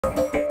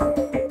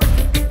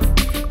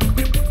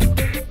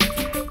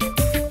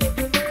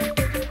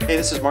Hey,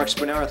 this is Mark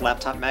Spoonower with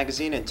Laptop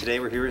Magazine, and today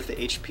we're here with the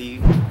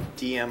HP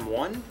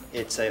dm1.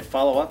 It's a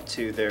follow-up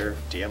to their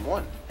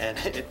dm1, and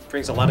it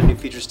brings a lot of new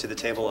features to the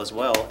table as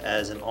well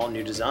as an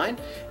all-new design,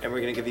 and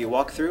we're going to give you a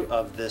walkthrough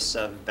of this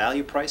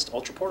value-priced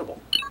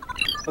ultra-portable.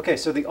 Okay,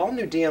 so the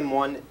all-new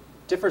dm1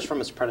 differs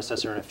from its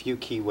predecessor in a few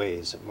key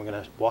ways. We're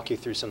going to walk you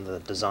through some of the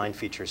design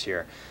features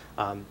here.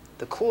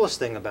 The coolest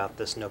thing about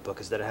this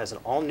notebook is that it has an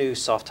all-new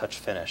soft-touch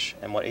finish,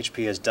 and what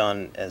HP has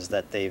done is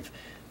that they've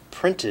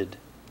printed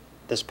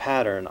this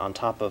pattern on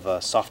top of a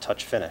soft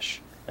touch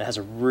finish. It has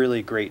a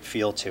really great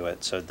feel to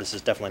it, so this is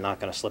definitely not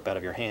going to slip out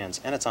of your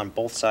hands, and it's on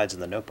both sides of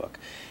the notebook.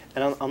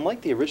 And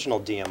unlike the original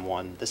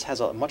dm1, this has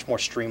a much more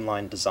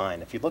streamlined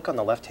design. If you look on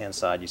the left hand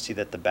side, you see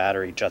that the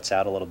battery juts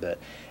out a little bit,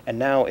 and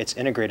now it's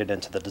integrated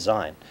into the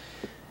design.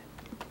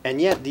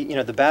 And yet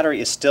the battery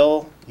is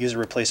still user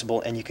replaceable,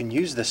 and you can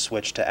use this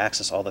switch to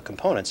access all the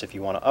components if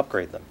you want to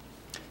upgrade them.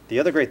 The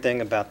other great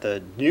thing about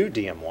the new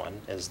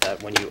dm1 is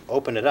that when you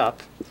open it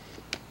up,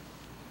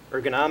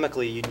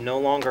 ergonomically, you no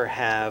longer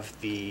have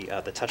the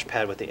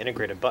touchpad with the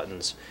integrated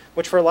buttons,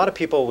 which for a lot of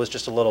people was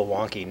just a little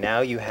wonky.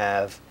 Now you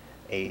have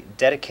a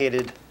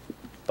dedicated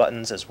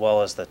buttons as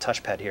well as the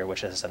touchpad here,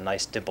 which has a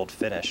nice dimpled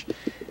finish.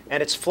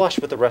 And it's flush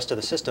with the rest of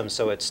the system,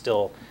 so it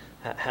still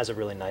has a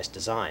really nice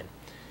design.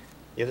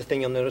 The other thing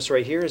you'll notice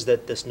right here is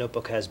that this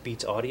notebook has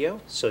Beats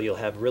audio, so you'll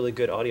have really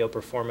good audio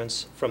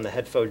performance from the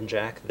headphone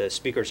jack. The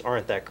speakers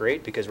aren't that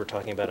great because we're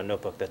talking about a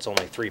notebook that's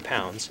only 3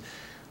 pounds.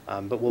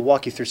 But we'll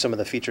walk you through some of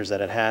the features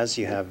that it has.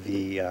 You have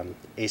the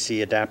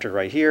AC adapter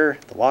right here,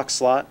 the lock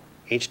slot,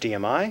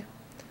 HDMI,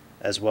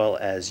 as well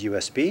as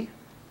USB.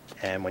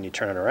 And when you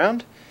turn it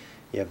around,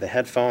 you have the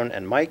headphone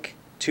and mic,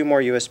 2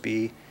 more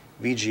USB,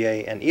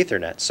 VGA, and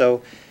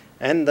Ethernet.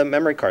 And the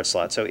memory card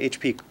slot. So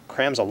HP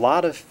crams a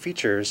lot of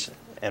features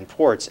and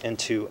ports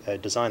into a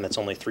design that's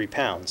only 3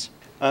 pounds.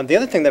 The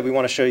other thing that we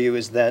want to show you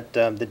is that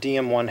the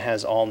dm1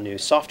 has all new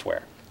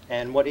software.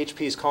 And what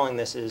HP is calling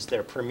this is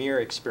their Premier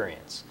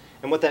Experience.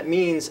 And what that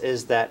means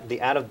is that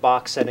the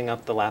out-of-box setting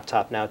up the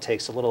laptop now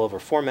takes a little over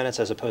 4 minutes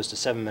as opposed to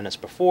 7 minutes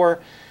before,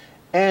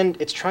 and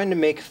it's trying to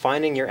make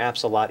finding your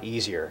apps a lot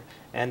easier.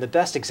 And the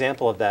best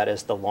example of that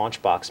is the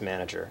Launchbox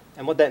Manager.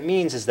 And what that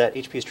means is that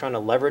HP is trying to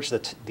leverage the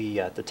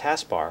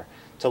taskbar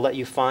to let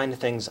you find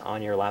things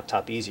on your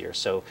laptop easier.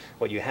 So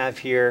what you have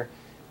here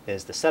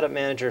is the Setup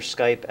Manager,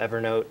 Skype,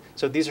 Evernote.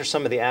 So these are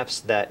some of the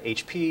apps that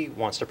HP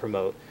wants to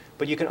promote,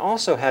 but you can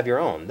also have your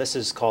own. This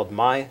is called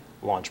My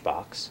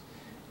Launchbox.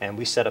 And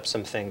we set up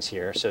some things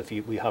here, so if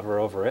we hover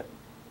over it,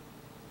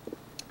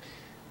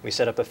 we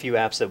set up a few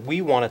apps that we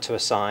wanted to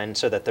assign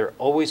so that they're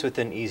always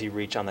within easy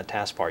reach on the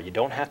taskbar. You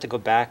don't have to go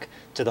back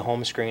to the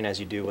home screen as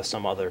you do with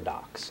some other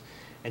docks.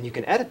 And you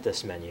can edit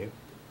this menu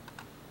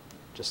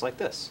just like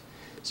this.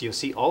 So you'll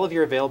see all of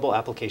your available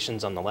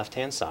applications on the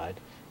left-hand side,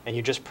 and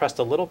you just press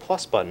the little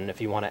plus button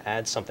if you want to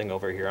add something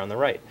over here on the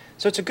right.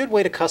 So it's a good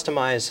way to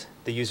customize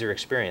the user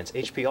experience.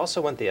 HP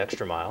also went the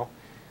extra mile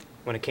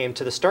when it came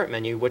to the Start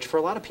menu, which for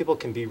a lot of people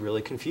can be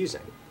really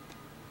confusing.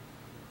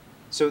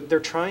 So they're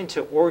trying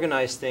to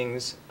organize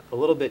things a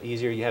little bit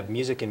easier. You have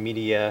music and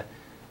media,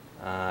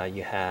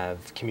 you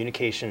have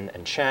communication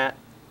and chat,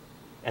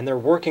 and they're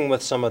working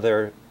with some of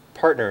their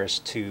partners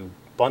to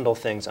bundle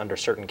things under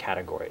certain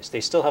categories.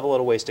 They still have a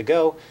little ways to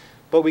go,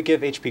 but we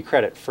give HP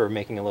credit for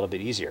making it a little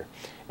bit easier.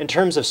 In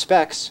terms of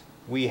specs,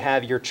 we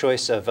have your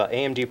choice of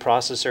AMD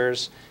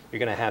processors. You're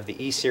going to have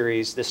the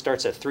E-Series. This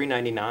starts at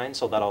 $399,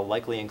 so that'll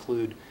likely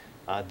include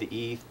the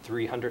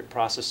E300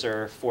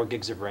 processor, 4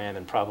 gigs of RAM,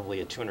 and probably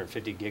a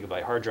 250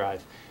 gigabyte hard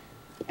drive.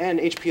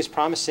 And HP is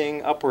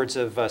promising upwards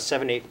of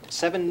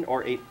 7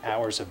 or 8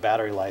 hours of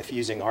battery life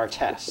using our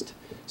test.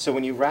 So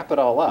when you wrap it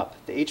all up,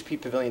 the HP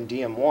Pavilion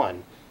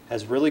dm1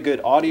 has really good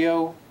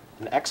audio,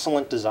 an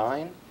excellent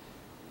design,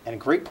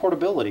 and great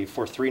portability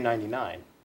for $399.